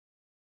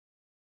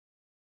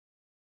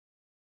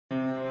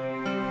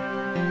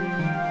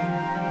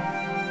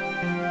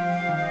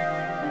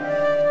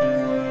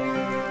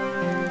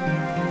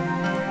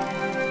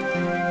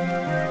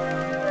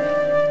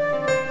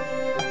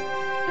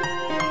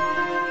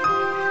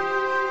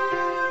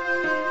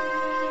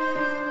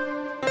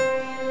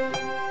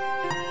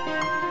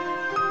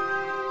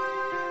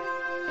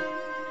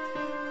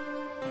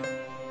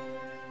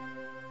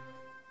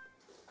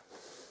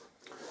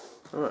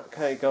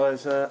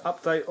guys,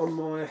 update on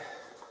my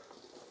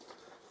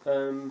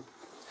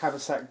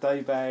Haversack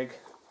day bag,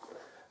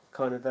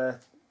 kind of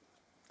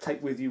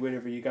take with you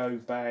whenever you go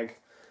bag.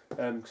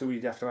 So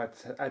we'd have to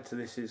add to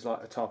this is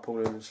like a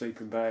tarpaulin and a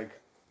sleeping bag,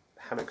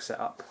 hammock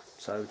setup,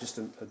 so just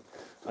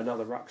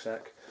another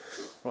rucksack.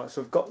 Right,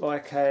 so I've got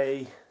like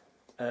a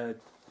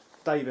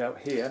day belt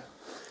here.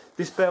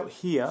 This belt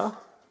here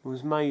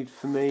was made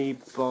for me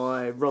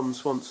by Ron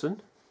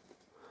Swanson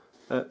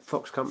at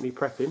Fox Company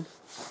Prepping.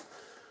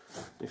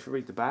 If you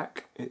read the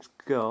back, it's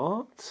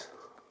got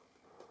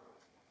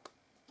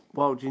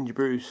Wild Ginger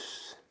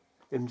Bruce,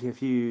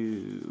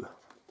 MTFU,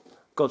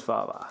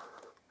 Godfather.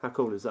 How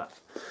cool is that?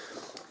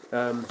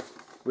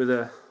 With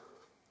a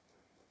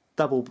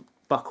double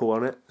buckle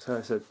on it, so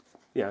it's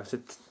a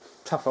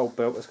tough old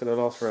belt that's going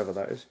to last forever.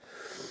 That is,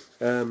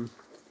 and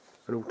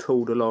all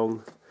tooled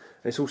along.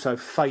 And it's also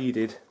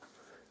faded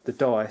the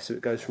dye, so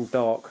it goes from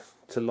dark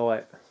to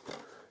light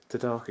to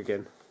dark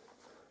again.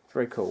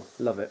 Very cool,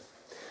 love it.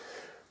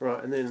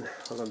 Right, and then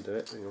I'll undo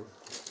it. Hang on,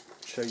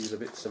 show you the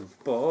bits and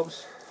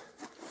bobs.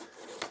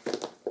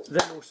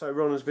 Then also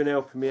Ron has been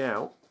helping me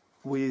out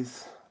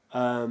with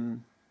my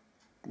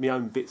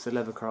own bits of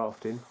leather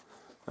crafting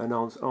and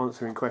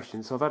answering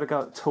questions. So I've had a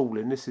go at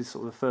tooling. This is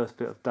sort of the first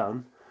bit I've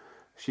done.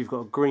 So you've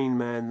got a green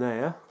man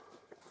there,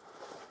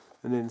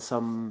 and then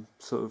some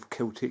sort of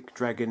Celtic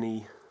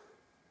dragony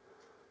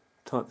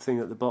type thing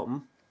at the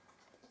bottom.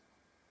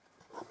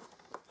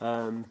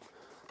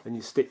 And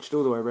you stitched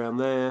all the way around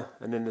there,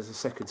 and then there's a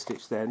second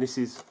stitch there, and this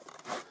is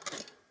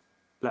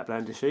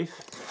Laplander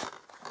sheath.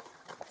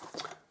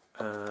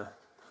 And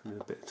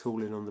a bit of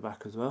tooling on the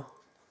back as well.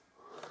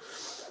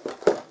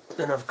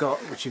 Then I've got,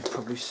 which you've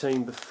probably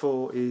seen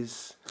before,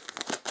 is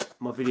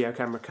my video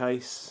camera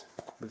case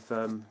with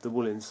the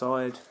wool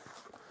inside,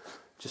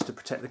 just to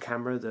protect the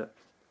camera that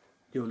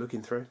you're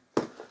looking through.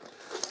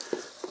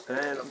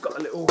 And I've got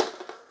a little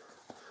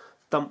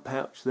dump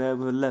pouch there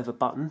with a leather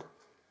button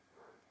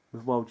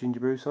with Wild Ginger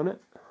Bruce on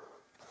it,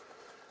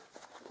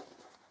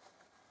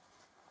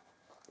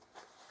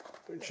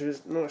 which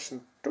is nice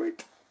and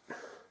tight.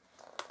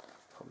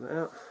 Pop that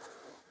out.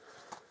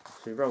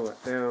 So you roll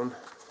that down,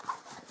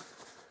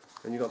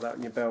 and you've got that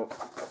in your belt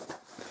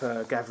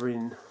for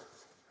gathering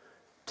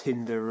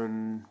tinder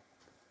and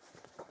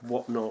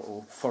whatnot,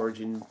 or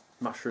foraging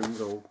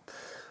mushrooms, or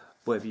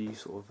whatever you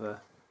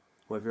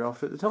whatever you're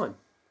after at the time.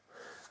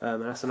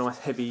 And that's a nice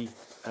heavy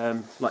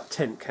like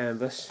tent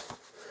canvas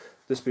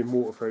that's been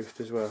waterproofed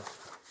as well.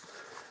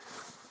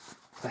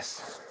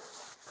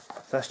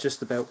 That's just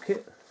the belt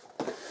kit.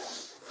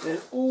 Then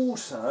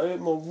also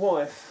my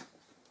wife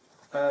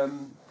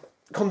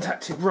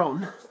contacted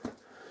Ron,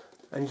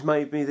 and he's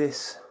made me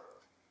this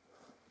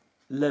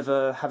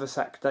leather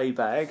Haversack day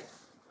bag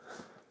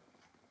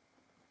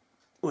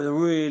with a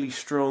really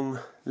strong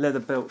leather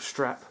belt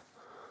strap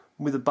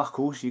with the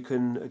buckles. You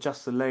can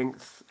adjust the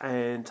length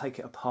and take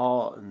it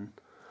apart and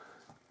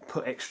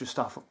put extra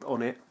stuff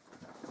on it,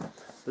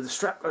 but the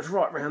strap goes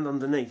right round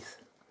underneath,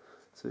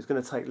 so it's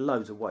going to take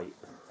loads of weight.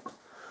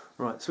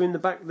 Right, so in the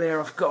back there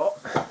I've got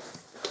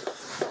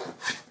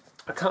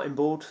a cutting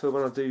board for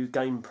when I do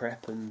game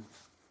prep and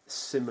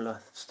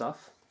similar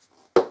stuff,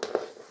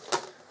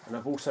 and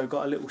I've also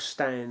got a little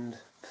stand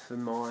for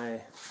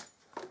my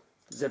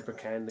zebra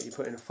can that you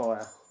put in a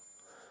fire.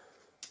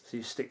 So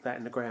you stick that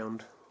in the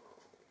ground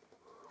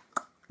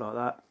like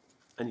that,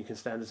 and you can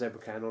stand a zebra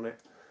can on it,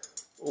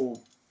 or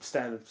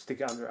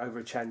stick it over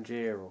a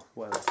Changier or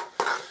whatever.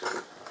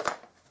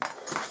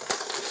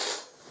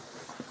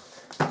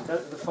 Down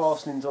to the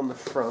fastenings on the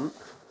front.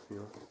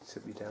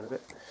 Sit me down a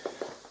bit.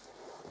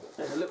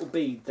 There's a little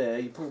bead there.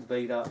 You pull the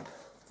bead up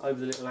over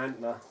the little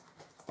antler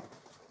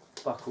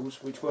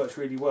buckles, which works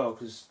really well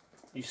because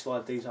you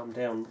slide these up and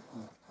down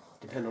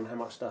depending on how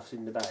much stuff's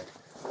in the bag.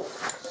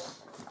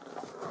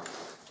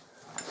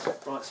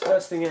 Right, so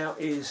first thing out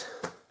is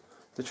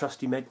the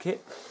trusty med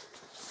kit.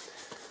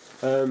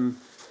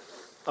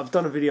 I've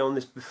done a video on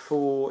this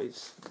before.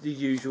 It's the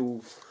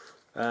usual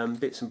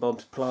bits and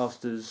bobs,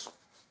 plasters,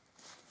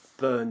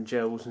 burn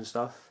gels and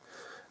stuff.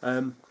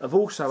 I've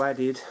also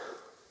added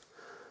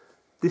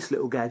this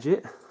little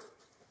gadget,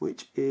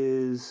 which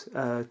is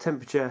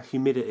temperature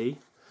humidity.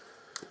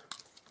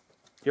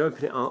 You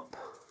open it up,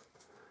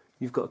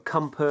 you've got a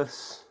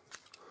compass,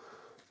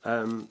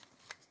 the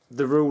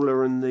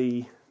ruler and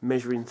the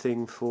measuring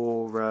thing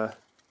for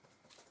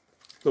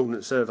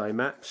ordnance survey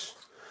maps.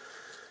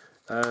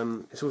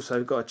 It's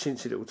also got a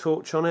chintzy little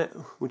torch on it,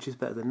 which is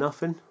better than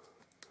nothing.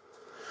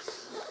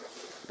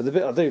 But the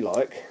bit I do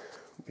like,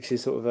 which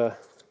is sort of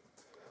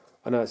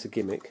I know it's a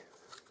gimmick,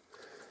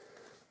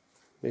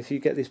 if you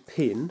get this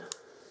pin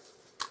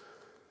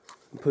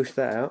and push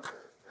that out,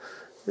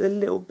 there's a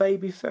little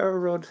baby ferro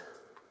rod,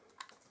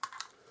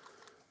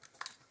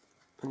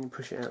 and you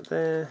push it out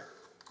there,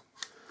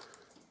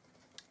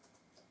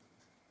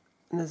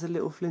 and there's a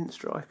little flint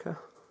striker.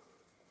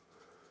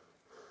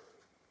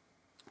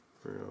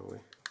 Where are we?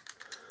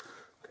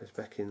 Goes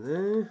back in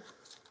there,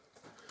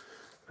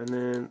 and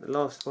then the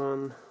last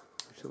one,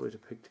 which is always a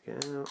pig to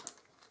get out,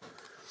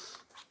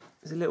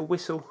 is a little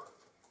whistle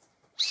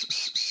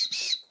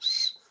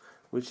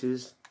which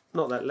is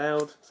not that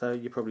loud, so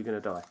you're probably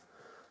going to die.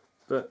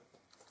 But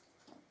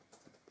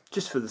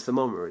just for the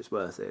thermometer, it's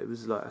worth it. It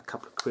was like a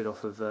couple of quid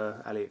off of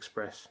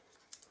AliExpress.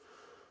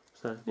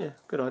 So yeah,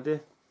 good idea.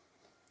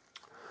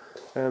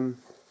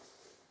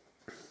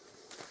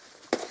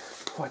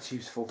 Quite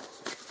useful.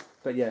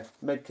 But yeah,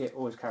 medkit,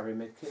 always carry a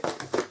medkit.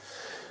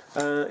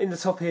 In the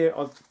top here,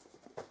 I've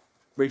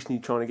recently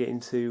trying to get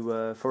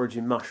into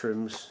foraging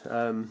mushrooms.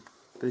 But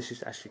this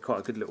is actually quite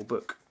a good little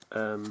book.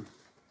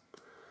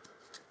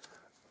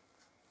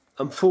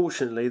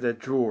 Unfortunately, they're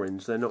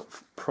drawings, they're not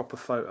proper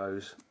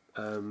photos.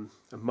 And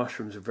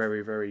mushrooms are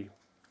very, very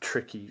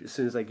tricky. As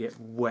soon as they get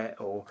wet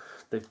or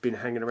they've been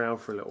hanging around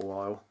for a little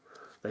while,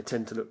 they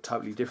tend to look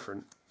totally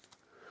different.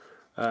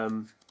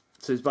 So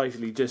it's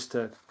basically just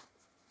to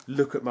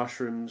look at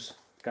mushrooms,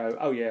 go,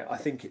 oh yeah, I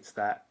think it's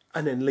that,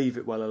 and then leave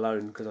it well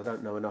alone because I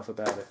don't know enough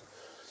about it.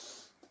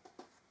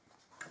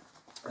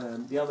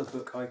 The other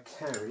book I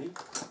carry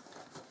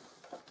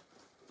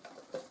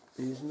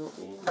is not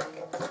in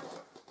here.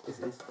 This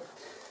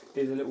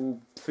is a little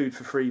food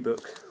for free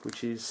book,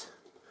 which is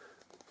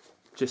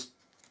just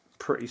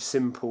pretty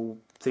simple,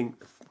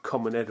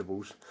 common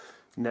edibles: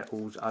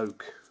 nettles,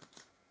 oak,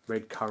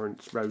 red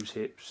currants, rose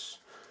hips,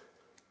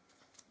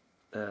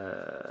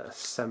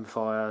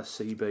 samphire,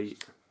 sea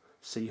beet,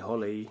 sea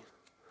holly.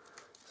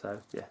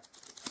 So yeah,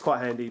 quite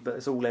handy, but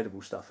it's all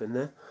edible stuff in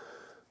there.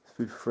 It's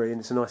food for free,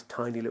 and it's a nice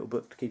tiny little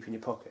book to keep in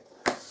your pocket.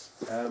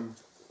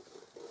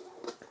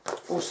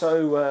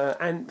 Also,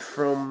 Ant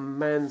from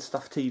Man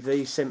Stuff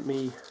TV sent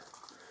me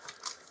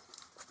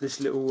this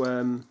little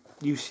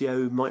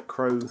UCO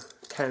micro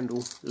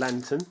candle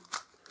lantern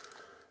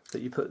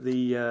that you put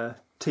the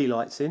tea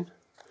lights in.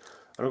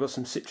 And I've got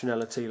some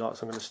citronella tea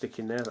lights I'm going to stick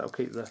in there. That'll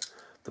keep the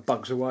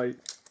bugs away.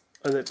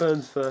 And it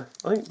burns for,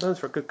 I think it burns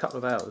for a good couple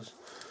of hours.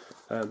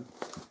 I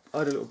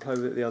had a little play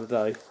with it the other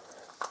day.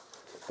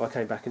 I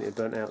came back and it had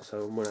burnt out,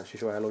 so I'm not actually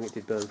sure how long it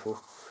did burn for.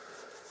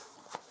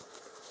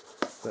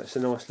 But it's a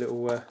nice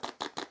little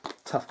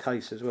tough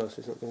case as well, so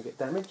it's not going to get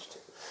damaged.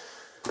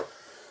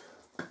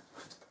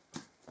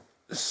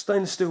 A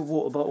stainless steel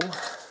water bottle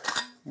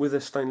with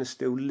a stainless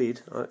steel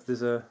lid.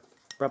 There's a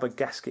rubber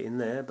gasket in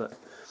there, but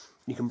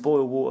you can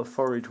boil water,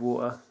 forage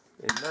water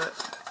in that.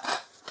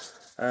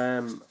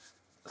 I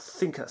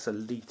think that's a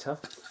litre,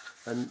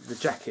 and the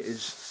jacket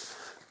is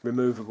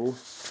removable.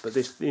 But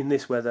in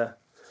this weather,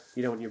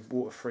 you don't want your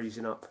water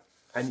freezing up,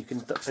 and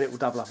it will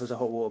double up as a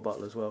hot water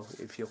bottle as well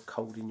if you're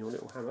cold in your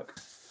little hammock.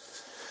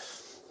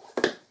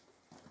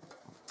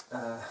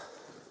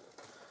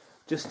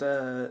 Just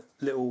a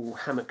little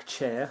hammock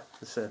chair.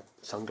 It's a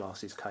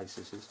sunglasses case.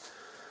 This is,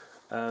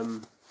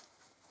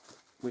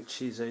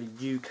 which is a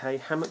UK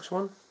hammocks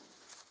one,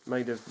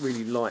 made of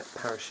really light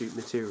parachute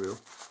material,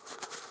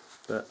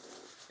 but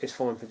it's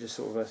fine for just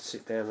sort of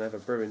sit down and have a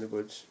brew in the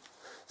woods.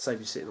 Save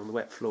you sitting on the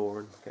wet floor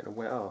and getting a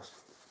wet arse.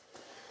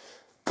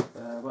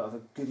 What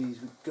other goodies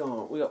we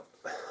got? We got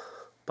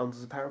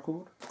bundles of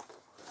paracord.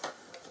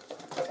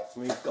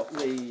 We've got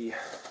the.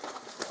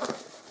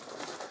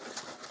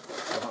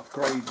 I've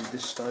upgraded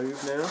this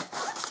stove now.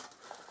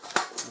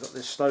 We've got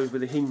this stove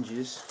with the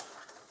hinges,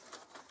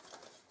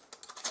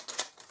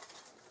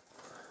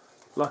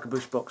 like a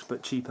bush box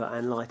but cheaper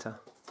and lighter.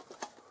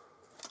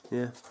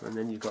 Yeah, and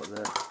then you've got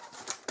the.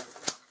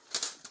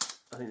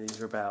 I think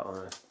these are about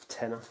a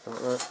tenner,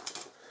 something like that.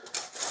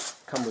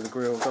 Come with a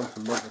grill, done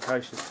some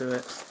modifications to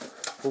it.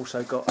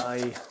 Also got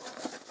a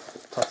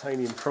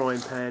titanium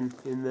frying pan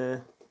in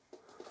there.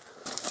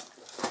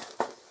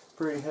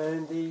 Pretty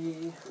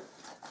handy.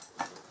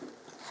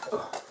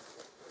 Oh,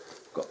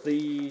 got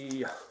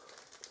this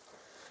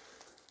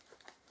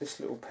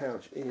little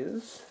pouch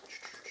is,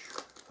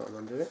 can't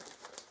undo it.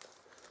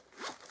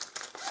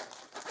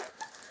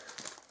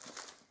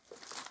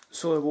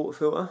 Soil water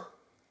filter,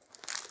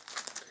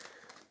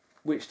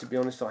 which to be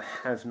honest I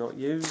have not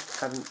used.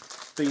 Haven't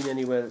been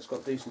anywhere that's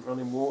got decent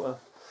running water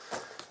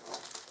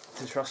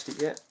to trust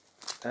it yet.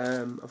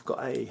 I've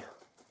got a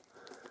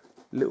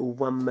little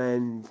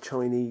one-man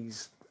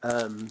Chinese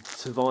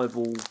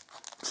survival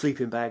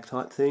sleeping bag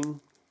type thing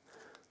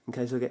in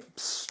case I get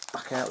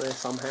stuck out there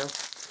somehow.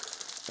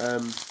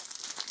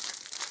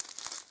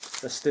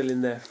 They're still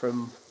in there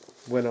from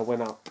when I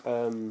went up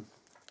the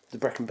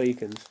Brecon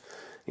Beacons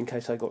in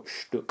case I got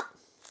stuck.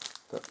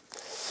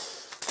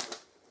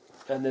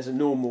 And there's a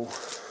normal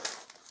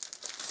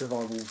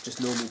survival, just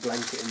normal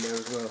blanket in there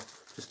as well.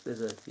 Just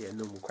there's a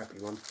normal crappy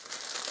one,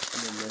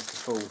 and then there's the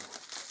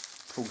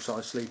full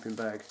size sleeping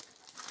bag.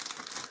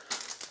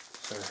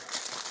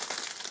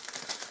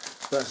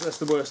 So that's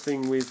the worst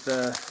thing with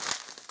the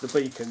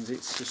beacons.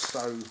 It's just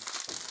so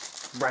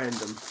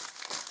random,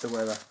 the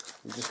weather.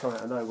 It just come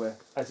out of nowhere,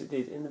 as it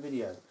did in the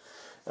video.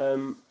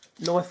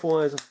 Knife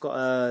wise, I've got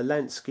a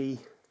Lansky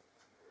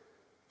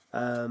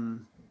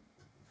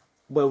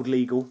World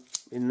Legal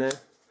in there,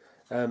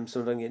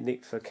 so I don't get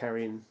nicked for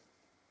carrying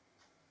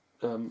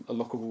a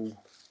lockable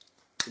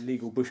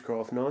illegal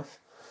bushcraft knife.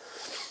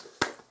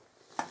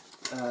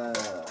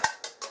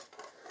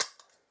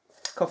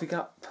 Coffee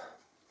cup,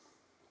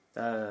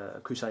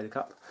 Crusader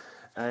cup,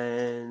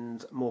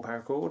 and more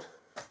paracord.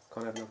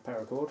 Can't have enough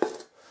paracord.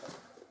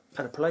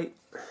 And a plate.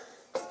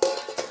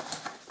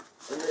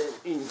 And then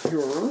in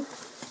here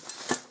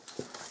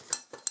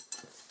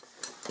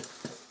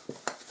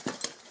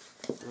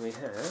we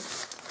have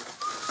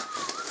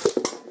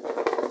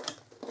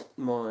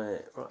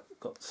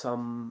got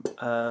some,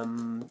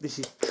 this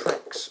is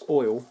Trex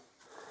oil,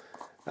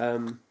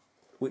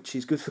 which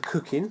is good for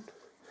cooking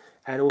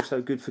and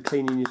also good for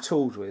cleaning your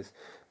tools with.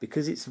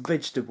 Because it's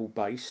vegetable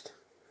based,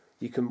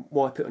 you can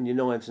wipe it on your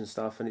knives and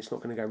stuff and it's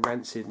not going to go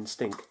rancid and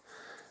stink,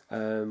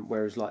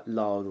 whereas like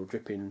lard or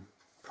dripping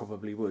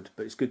probably would.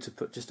 But it's good to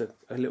put just a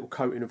little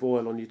coating of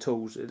oil on your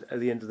tools at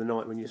the end of the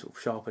night when you sort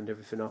of sharpened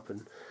everything up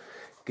and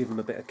give them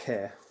a bit of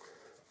care.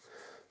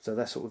 So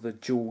that's sort of a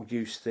dual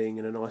use thing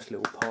in a nice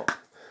little pot.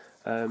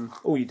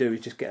 All you do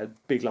is just get a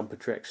big lump of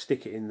Trex,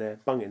 stick it in there,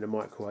 bung it in the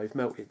microwave,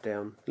 melt it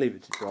down, leave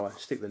it to dry,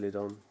 stick the lid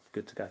on,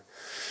 good to go.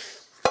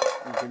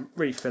 You can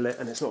refill it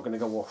and it's not going to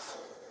go off.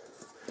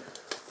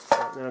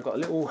 Right, then I've got a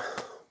little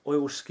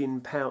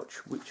oilskin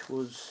pouch, which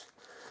was,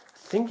 I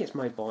think it's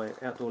made by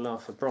Outdoor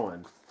Laugher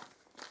Brian.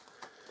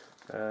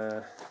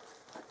 Right,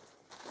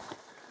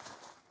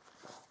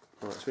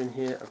 so in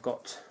here I've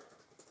got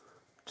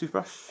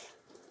toothbrush,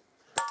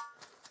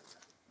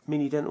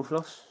 mini dental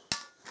floss,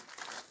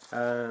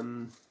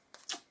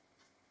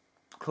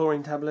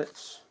 chlorine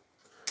tablets,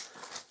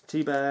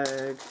 tea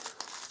bag,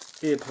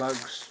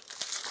 earplugs,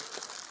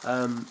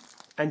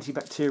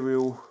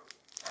 antibacterial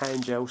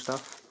hand gel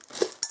stuff,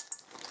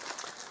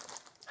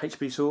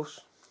 HB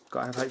sauce,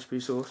 gotta have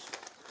HB sauce,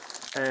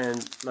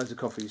 and loads of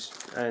coffees,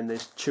 and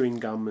there's chewing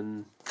gum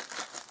and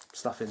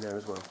stuff in there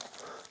as well.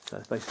 So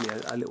it's basically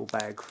a little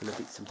bag full of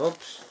bits and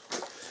bobs.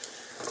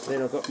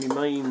 Then I've got my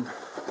main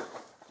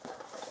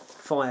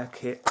fire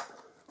kit,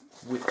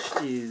 which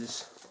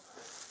is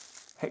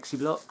Hexi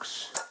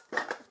blocks,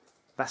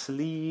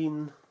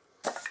 Vaseline,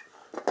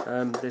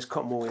 there's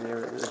cotton wool in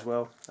there as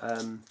well,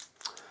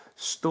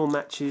 storm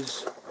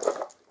matches,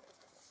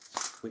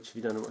 which if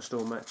you don't know what a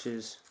storm match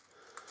is,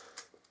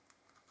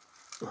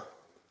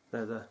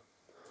 they're the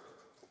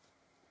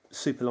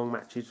super long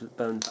matches that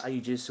burn for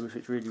ages, so if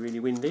it's really really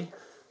windy.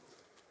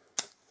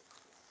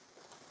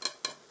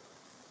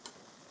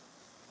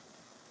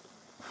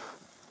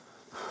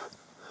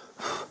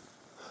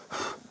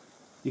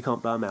 You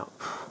can't blow them out.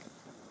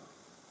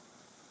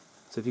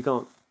 So if you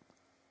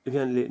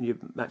haven't lit your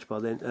match bar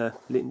then,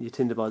 lit your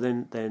tinder bar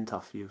then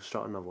tough, you'll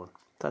start another one.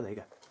 So there you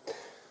go.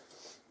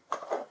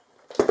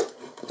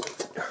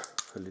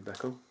 Put the lid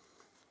back on.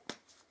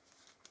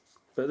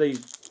 But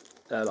these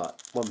are like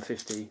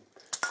 150,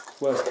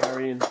 worth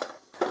carrying.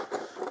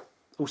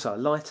 Also a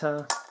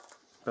lighter,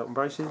 belt and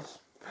braces,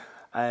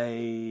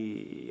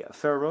 a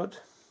ferro rod,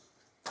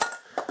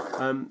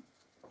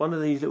 one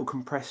of these little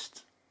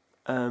compressed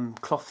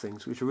cloth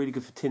things, which are really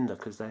good for tinder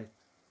because they're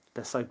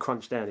so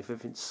crunched down. If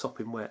everything's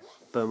sopping wet,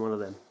 burn one of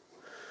them.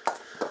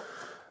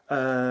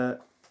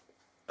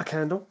 A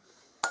candle,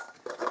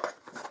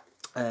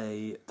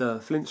 the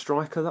flint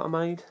striker that I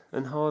made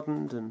and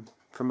hardened and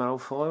from my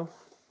old file.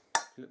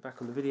 If you look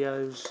back on the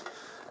videos,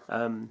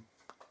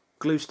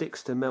 glue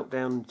sticks to melt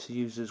down to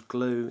use as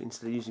glue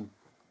instead of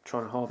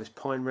trying to harvest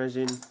pine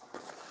resin.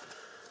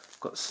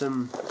 Got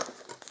some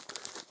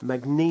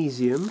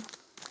magnesium,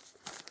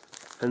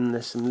 and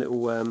there's some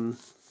little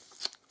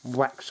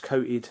wax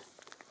coated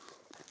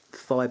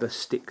fibre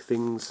stick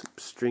things,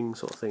 string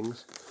sort of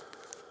things,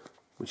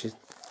 which is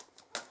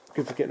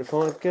good for getting the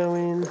fire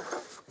going.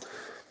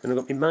 Then I've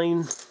got my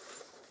main,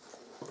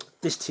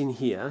 this tin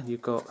here,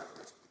 you've got,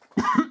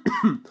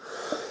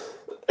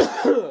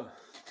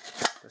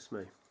 that's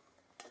me.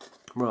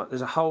 Right,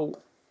 there's a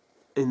hole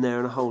in there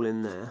and a hole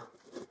in there,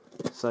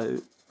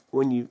 so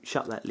when you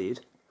shut that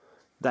lid,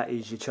 that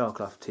is your char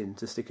cloth tin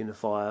to stick in the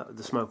fire.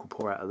 The smoke will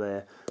pour out of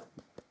there,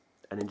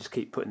 and then just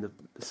keep putting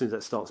as soon as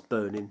that starts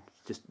burning,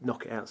 just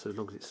knock it out so as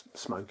long as it's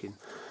smoking.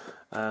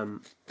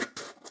 And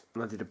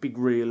I did a big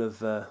reel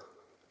of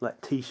like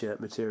t-shirt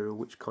material,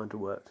 which kind of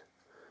worked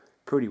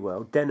pretty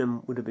well.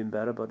 Denim would have been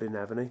better, but I didn't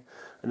have any.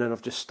 And then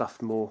I've just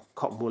stuffed more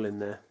cotton wool in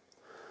there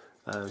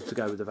to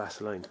go with the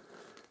Vaseline.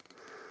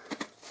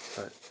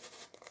 So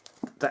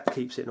that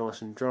keeps it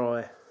nice and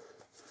dry.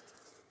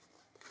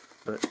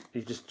 But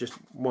you just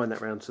wind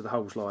that round so the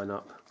holes line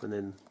up, and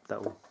then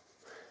that'll.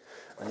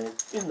 And then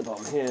in the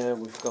bottom here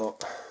we've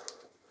got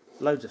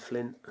loads of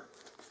flint,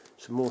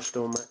 some more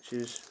storm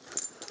matches,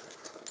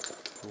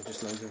 and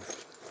just loads of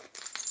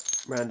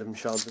random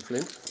shards of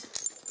flint.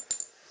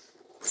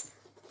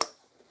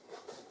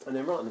 And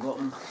then right at the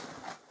bottom,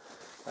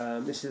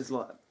 this is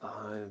like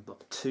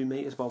 2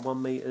 metres by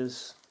 1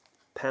 metres,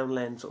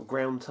 Poundland sort of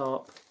ground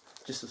tarp,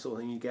 just the sort of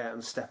thing you get out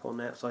and step on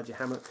outside your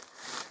hammock,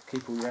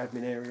 keep all your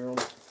admin area on.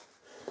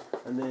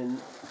 And then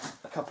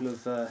a couple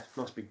of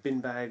nice big bin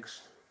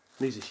bags.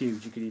 These are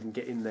huge, you could even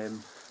get in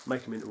them,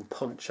 make them into a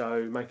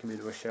poncho, make them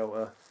into a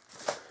shelter,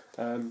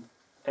 and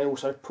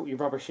also put your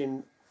rubbish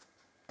in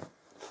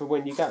for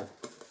when you go.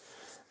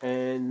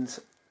 And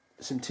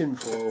some tin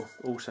foil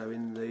also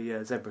in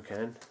the zebra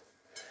can,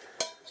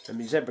 and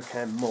my zebra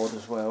can mod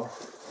as well.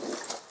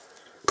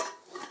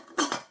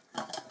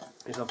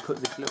 is I've put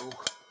this little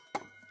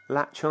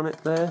latch on it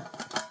there,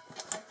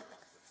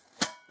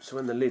 so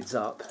when the lid's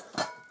up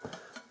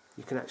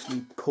you can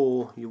actually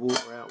pour your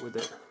water out with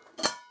it.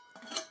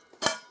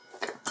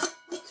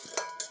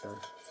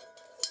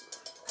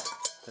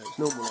 So it's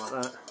normal like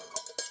that.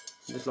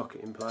 You just lock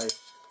it in place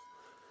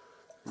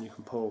and you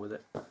can pour with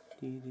it.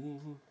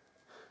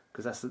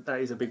 Because that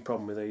is a big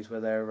problem with these,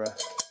 where they're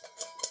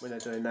when they're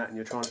doing that and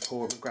you're trying to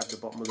pour them and grab the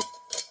bottom of the.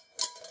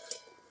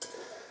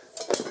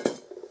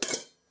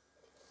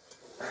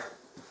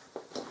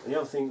 And the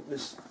other thing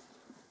that's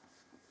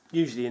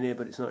usually in here,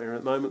 but it's not here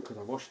at the moment because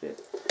I washed it,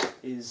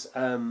 is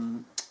a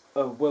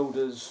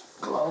welder's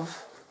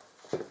glove,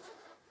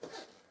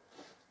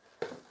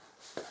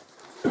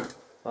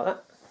 like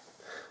that.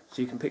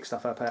 So you can pick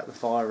stuff up out of the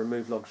fire and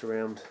move logs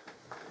around.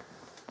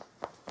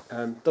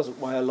 Doesn't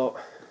weigh a lot,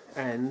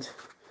 and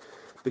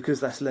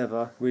because that's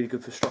leather, really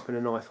good for stropping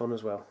a knife on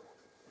as well.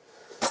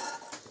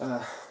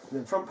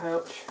 Then front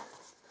pouch,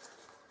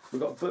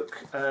 we've got a book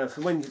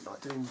for when you're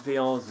like doing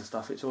VRs and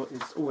stuff. It's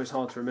always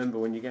hard to remember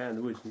when you get out in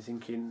the woods and you're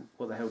thinking,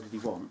 what the hell did he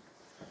want?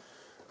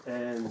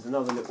 And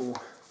another little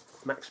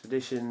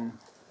Maxpedition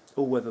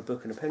all-weather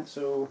book and a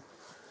pencil,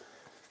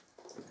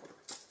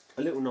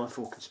 a little knife,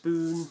 fork and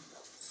spoon,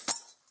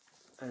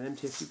 and an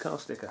MTFU car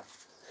sticker,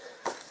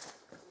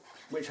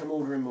 which I'm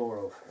ordering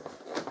more of.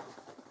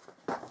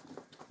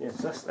 Yes,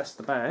 that's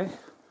the bag.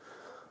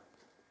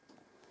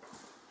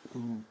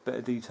 In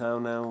better detail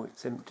now,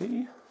 it's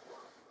empty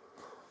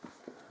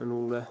and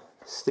all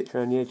stitched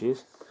around the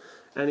edges,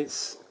 and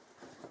it's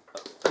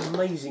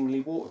amazingly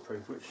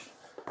waterproof. Which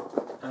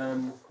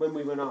when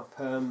we went up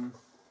the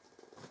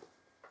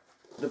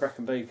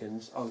Brecon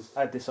Beacons, I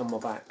had this on my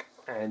back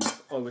and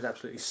I was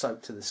absolutely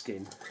soaked to the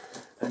skin,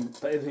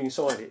 but everything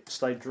inside it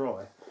stayed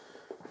dry,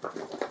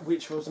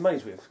 which I was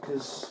amazed with,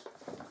 because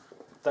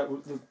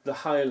the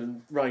hail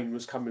and rain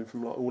was coming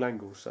from like all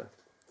angles, so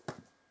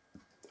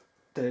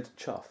dead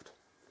chuffed.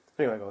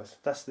 Anyway guys,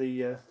 that's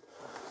the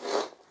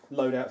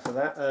loadout for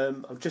that.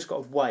 I've just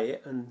got to weigh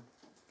it and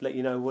let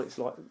you know what it's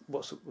like,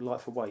 what's it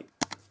like for weight.